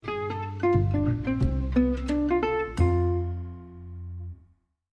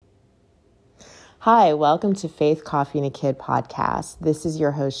Hi, welcome to Faith, Coffee, and a Kid podcast. This is your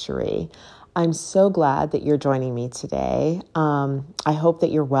host, Cherie. I'm so glad that you're joining me today. I hope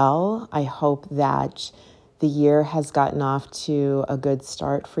that you're well. I hope that the year has gotten off to a good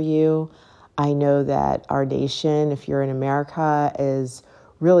start for you. I know that our nation, if you're in America, is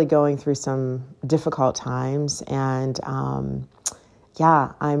really going through some difficult times. And I'm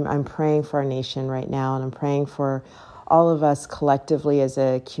praying for our nation right now, and I'm praying for all of us collectively as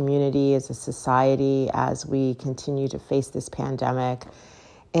a community, as a society, as we continue to face this pandemic.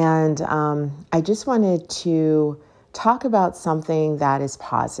 And I just wanted to talk about something that is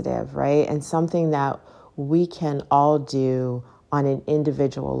positive, right? And something that we can all do on an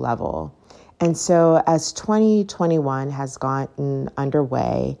individual level. And so as 2021 has gotten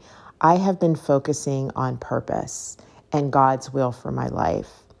underway, I have been focusing on purpose and God's will for my life.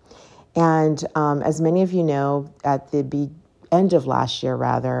 And as many of you know, at the end of last year,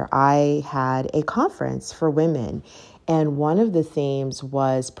 I had a conference for women. And one of the themes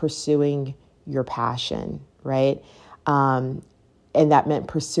was pursuing your passion, right? And that meant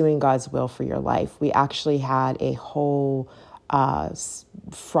pursuing God's will for your life. We actually had a whole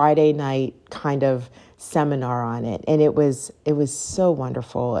Friday night kind of seminar on it. And it was so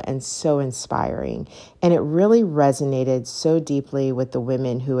wonderful and so inspiring. And it really resonated so deeply with the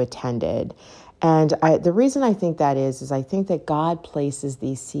women who attended. And the reason I think that is I think that God places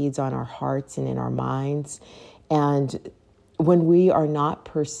these seeds on our hearts and in our minds. And when we are not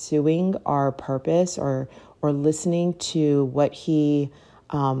pursuing our purpose or listening to what He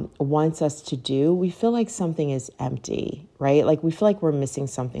wants us to do, we feel like something is empty, right? Like we feel like we're missing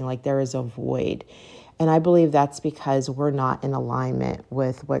something, like there is a void. And I believe that's because we're not in alignment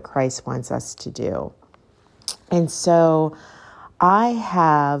with what Christ wants us to do. And so I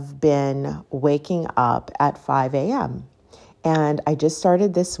have been waking up at 5 a.m. And I just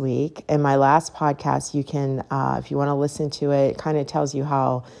started this week. In my last podcast, you can, if you want to listen to it, it kind of tells you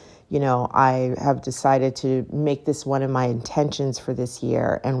how, I have decided to make this one of my intentions for this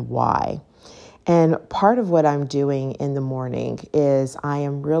year and why. And part of what I'm doing in the morning is I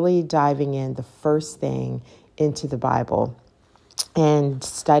am really diving in the first thing into the Bible and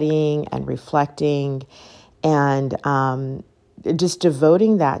studying and reflecting and just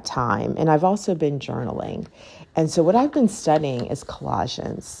devoting that time. And I've also been journaling. And so what I've been studying is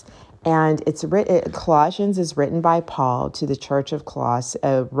Colossians. And Colossians is written by Paul to the church of Colossae,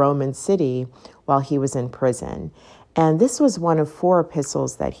 a Roman city, while he was in prison. And this was one of 4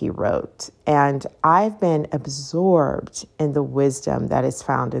 epistles that he wrote. And I've been absorbed in the wisdom that is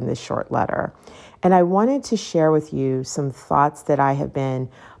found in this short letter. And I wanted to share with you some thoughts that I have been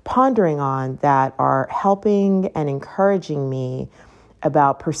pondering on that are helping and encouraging me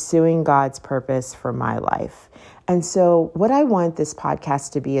about pursuing God's purpose for my life. And so what I want this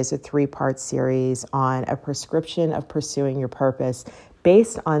podcast to be is a 3-part series on a prescription of pursuing your purpose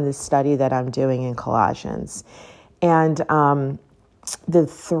based on the study that I'm doing in Colossians. And the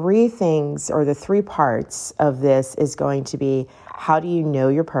 3 things or the 3 parts of this is going to be, how do you know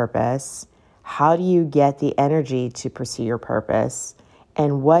your purpose? How do you get the energy to pursue your purpose?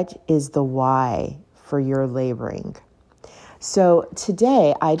 And what is the why for your laboring? So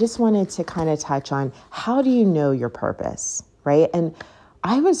today, I just wanted to kind of touch on, how do you know your purpose, right? And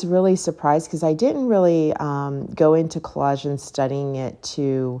I was really surprised because I didn't really go into Colossians studying it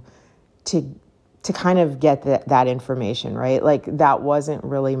to kind of get that information, right? Like that wasn't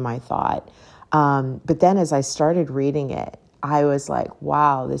really my thought. But then as I started reading it, I was like,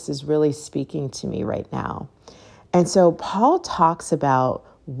 wow, this is really speaking to me right now. And so Paul talks about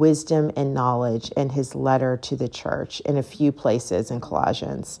wisdom and knowledge in his letter to the church in a few places in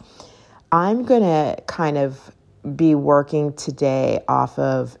Colossians. I'm going to kind of be working today off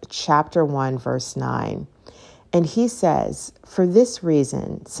of chapter 1, verse 9. And he says, for this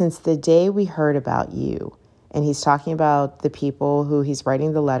reason, since the day we heard about you, and he's talking about the people who he's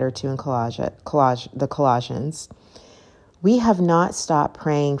writing the letter to in the Colossians, we have not stopped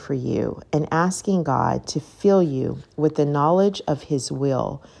praying for you and asking God to fill you with the knowledge of His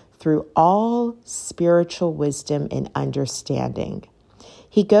will through all spiritual wisdom and understanding.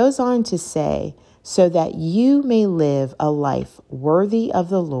 He goes on to say, so that you may live a life worthy of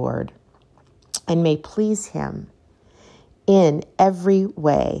the Lord and may please Him in every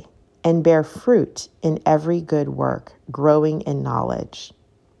way and bear fruit in every good work, growing in knowledge.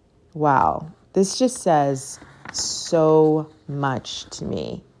 Wow, this just says so much to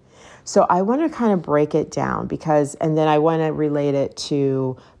me. So I want to kind of break it down and then I want to relate it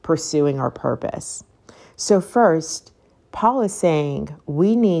to pursuing our purpose. So first, Paul is saying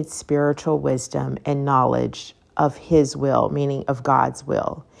we need spiritual wisdom and knowledge of His will, meaning of God's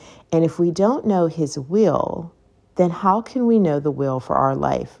will. And if we don't know his will, then how can we know the will for our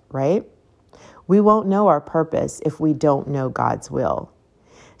life, right? We won't know our purpose if we don't know God's will.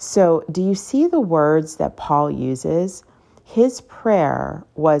 So do you see the words that Paul uses? His prayer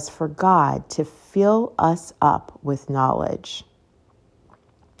was for God to fill us up with knowledge.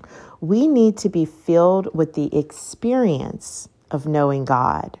 We need to be filled with the experience of knowing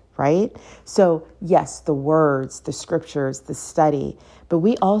God, right? So yes, the words, the scriptures, the study, but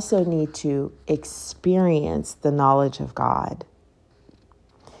we also need to experience the knowledge of God.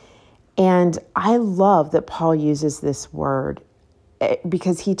 And I love that Paul uses this word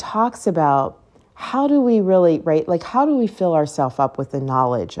because he talks about how do we really, right? Like, how do we fill ourselves up with the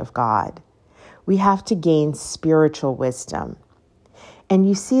knowledge of God? We have to gain spiritual wisdom. And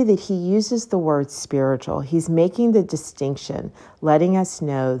you see that he uses the word spiritual. He's making the distinction, letting us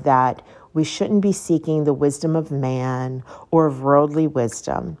know that we shouldn't be seeking the wisdom of man or of worldly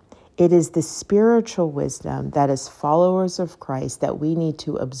wisdom. It is the spiritual wisdom that as followers of Christ that we need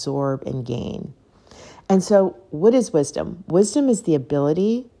to absorb and gain. And so what is wisdom? Wisdom is the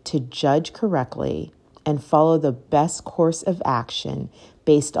ability to judge correctly and follow the best course of action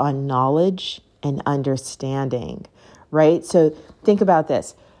based on knowledge and understanding, right? So think about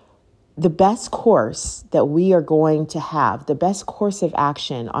this. The best course that we are going to have, the best course of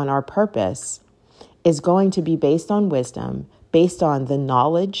action on our purpose is going to be based on wisdom, based on the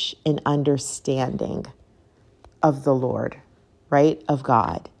knowledge and understanding of the Lord, right? Of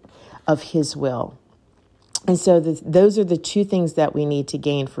God, of his will. And so those are the two things that we need to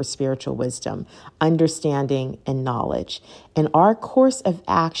gain for spiritual wisdom, understanding and knowledge. And our course of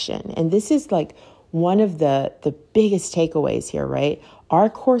action, and this is like one of the biggest takeaways here, right? Our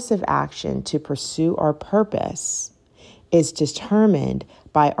course of action to pursue our purpose is determined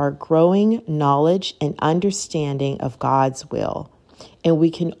by our growing knowledge and understanding of God's will. And we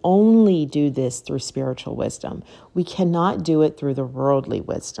can only do this through spiritual wisdom. We cannot do it through the worldly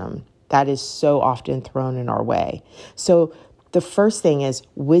wisdom that is so often thrown in our way. So the first thing is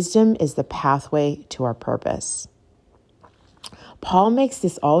wisdom is the pathway to our purpose. Paul makes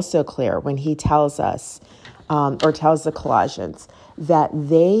this also clear when he tells us, or tells the Colossians, that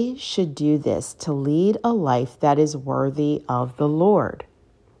they should do this to lead a life that is worthy of the Lord.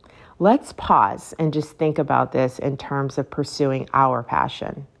 Let's pause and just think about this in terms of pursuing our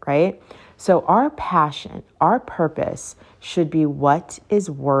passion, right? So our passion, our purpose should be what is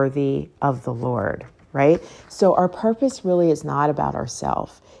worthy of the Lord, right? So our purpose really is not about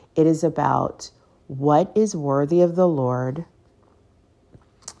ourselves. It is about what is worthy of the Lord,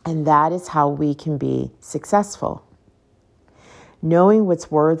 and that is how we can be successful. Knowing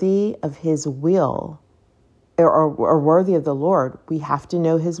what's worthy of his will or worthy of the Lord, we have to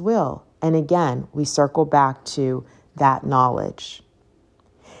know his will. And again, we circle back to that knowledge.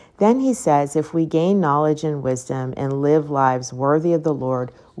 Then he says, if we gain knowledge and wisdom and live lives worthy of the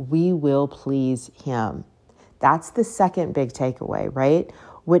Lord, we will please him. That's the second big takeaway, right?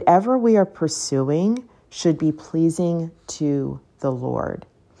 Whatever we are pursuing should be pleasing to the Lord.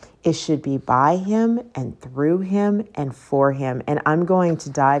 It should be by him and through him and for him. And I'm going to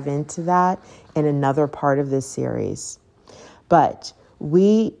dive into that in another part of this series. But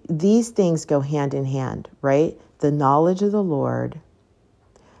these things go hand in hand, right? The knowledge of the Lord,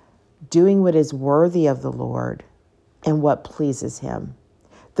 doing what is worthy of the Lord, and what pleases him.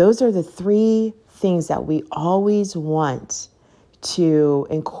 Those are the three things that we always want to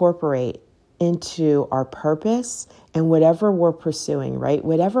incorporate into our purpose and whatever we're pursuing, right?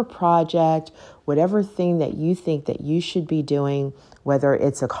 Whatever project, whatever thing that you think that you should be doing, whether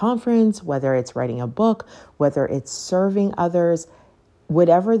it's a conference, whether it's writing a book, whether it's serving others,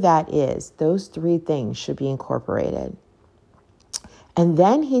 whatever that is, those three things should be incorporated. And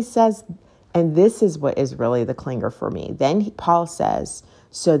then he says, and this is what is really the clinger for me. Then Paul says,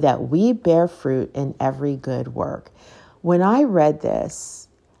 so that we bear fruit in every good work. When I read this,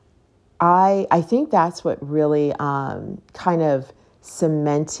 I think that's what really kind of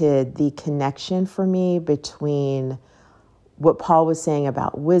cemented the connection for me between what Paul was saying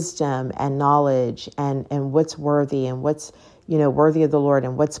about wisdom and knowledge and what's worthy and what's, worthy of the Lord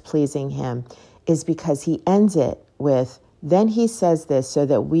and what's pleasing him, is because he ends it with, then he says this, so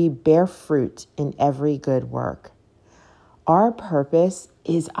that we bear fruit in every good work. Our purpose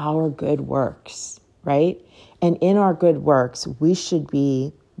is our good works, right? And in our good works, we should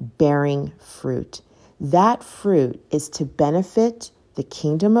be bearing fruit. That fruit is to benefit the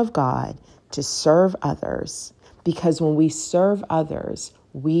kingdom of God, to serve others. Because when we serve others,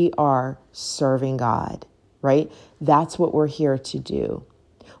 we are serving God, right? That's what we're here to do.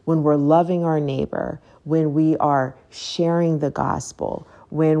 When we're loving our neighbor, when we are sharing the gospel,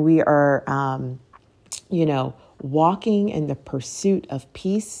 when we are, walking in the pursuit of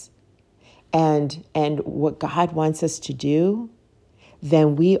peace and what God wants us to do,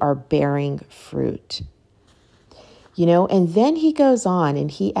 then we are bearing fruit. And then he goes on and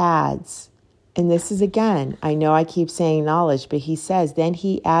he adds, and this is again, I know I keep saying knowledge, but he says, then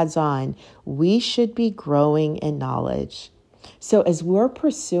he adds on, we should be growing in knowledge. So as we're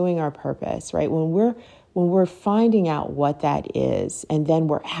pursuing our purpose, right, when we're finding out what that is, and then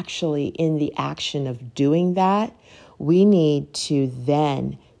we're actually in the action of doing that, we need to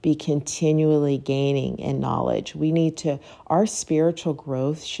then be continually gaining in knowledge. Our spiritual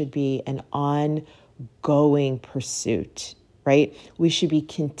growth should be an ongoing pursuit, right? We should be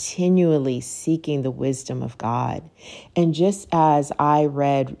continually seeking the wisdom of God. And just as I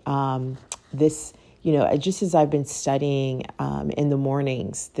read this, just as I've been studying in the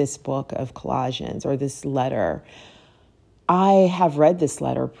mornings, this book of Colossians, or this letter, I have read this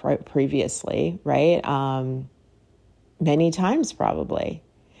letter previously, right? Many times probably,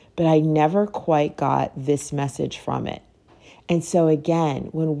 but I never quite got this message from it. And so again,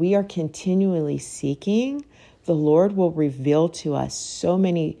 when we are continually seeking, the Lord will reveal to us so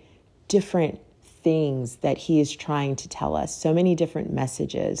many different things that he is trying to tell us, so many different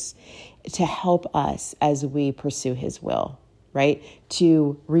messages to help us as we pursue his will, right?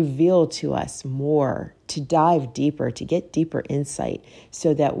 To reveal to us more, to dive deeper, to get deeper insight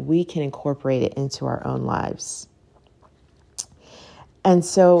so that we can incorporate it into our own lives. And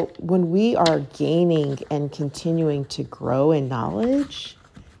so when we are gaining and continuing to grow in knowledge,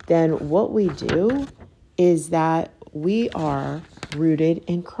 then what we do is that we are rooted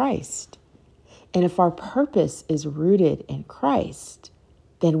in Christ. And if our purpose is rooted in Christ,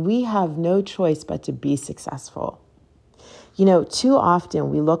 then we have no choice but to be successful. Too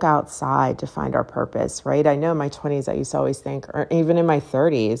often we look outside to find our purpose, right? I know in my 20s, I used to always think, or even in my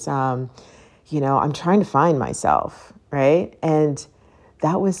 30s, I'm trying to find myself, right? And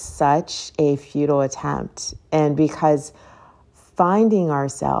that was such a futile attempt. And because finding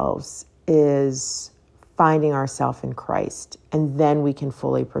ourselves is finding ourselves in Christ, and then we can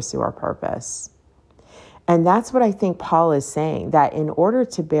fully pursue our purpose. And that's what I think Paul is saying, that in order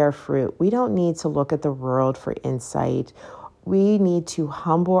to bear fruit, we don't need to look at the world for insight. We need to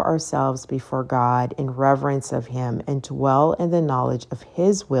humble ourselves before God in reverence of him and dwell in the knowledge of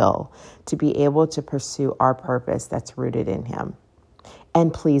his will to be able to pursue our purpose that's rooted in him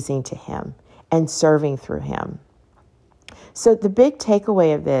and pleasing to him and serving through him. So the big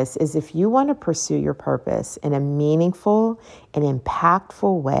takeaway of this is, if you want to pursue your purpose in a meaningful and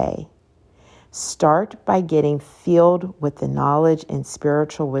impactful way, start by getting filled with the knowledge and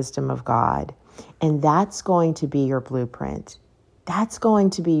spiritual wisdom of God. And that's going to be your blueprint. That's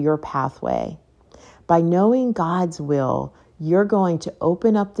going to be your pathway. By knowing God's will, you're going to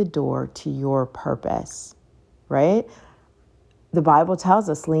open up the door to your purpose, right? The Bible tells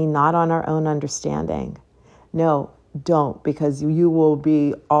us, lean not on our own understanding. No, don't, because you will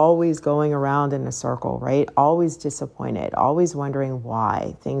be always going around in a circle, right? Always disappointed, always wondering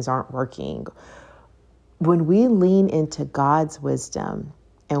why things aren't working. When we lean into God's wisdom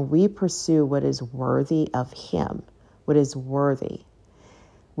and we pursue what is worthy of him, what is worthy,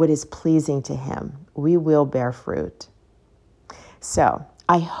 what is pleasing to him, we will bear fruit. So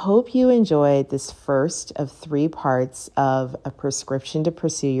I hope you enjoyed this first of 3 parts of A Prescription to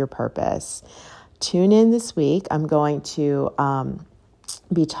Pursue Your Purpose. Tune in this week. I'm going to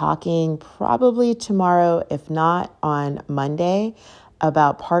be talking probably tomorrow, if not on Monday,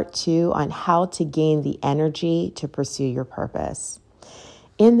 about part 2 on how to gain the energy to pursue your purpose.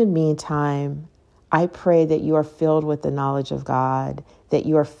 In the meantime, I pray that you are filled with the knowledge of God, that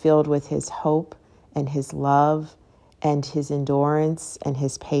you are filled with his hope and his love and his endurance and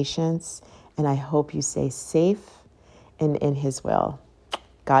his patience. And I hope you stay safe and in his will.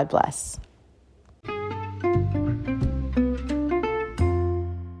 God bless.